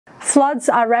Floods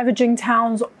are ravaging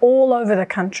towns all over the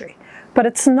country, but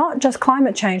it's not just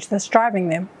climate change that's driving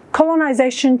them.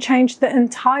 Colonization changed the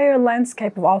entire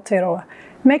landscape of Aotearoa,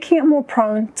 making it more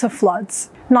prone to floods.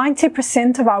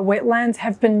 90% of our wetlands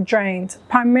have been drained,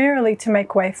 primarily to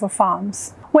make way for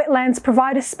farms. Wetlands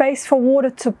provide a space for water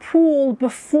to pool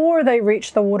before they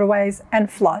reach the waterways and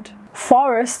flood.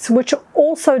 Forests, which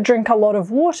also drink a lot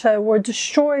of water, were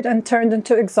destroyed and turned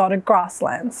into exotic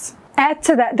grasslands. Add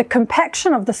to that the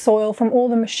compaction of the soil from all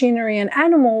the machinery and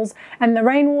animals, and the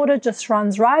rainwater just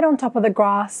runs right on top of the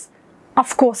grass.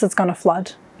 Of course it's going to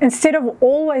flood. Instead of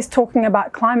always talking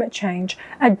about climate change,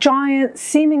 a giant,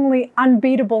 seemingly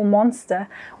unbeatable monster,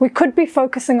 we could be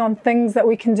focusing on things that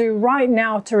we can do right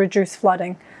now to reduce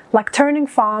flooding, like turning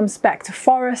farms back to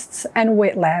forests and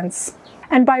wetlands.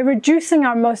 And by reducing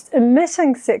our most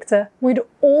emitting sector, we'd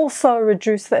also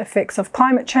reduce the effects of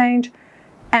climate change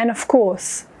and, of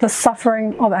course, the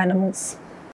suffering of animals.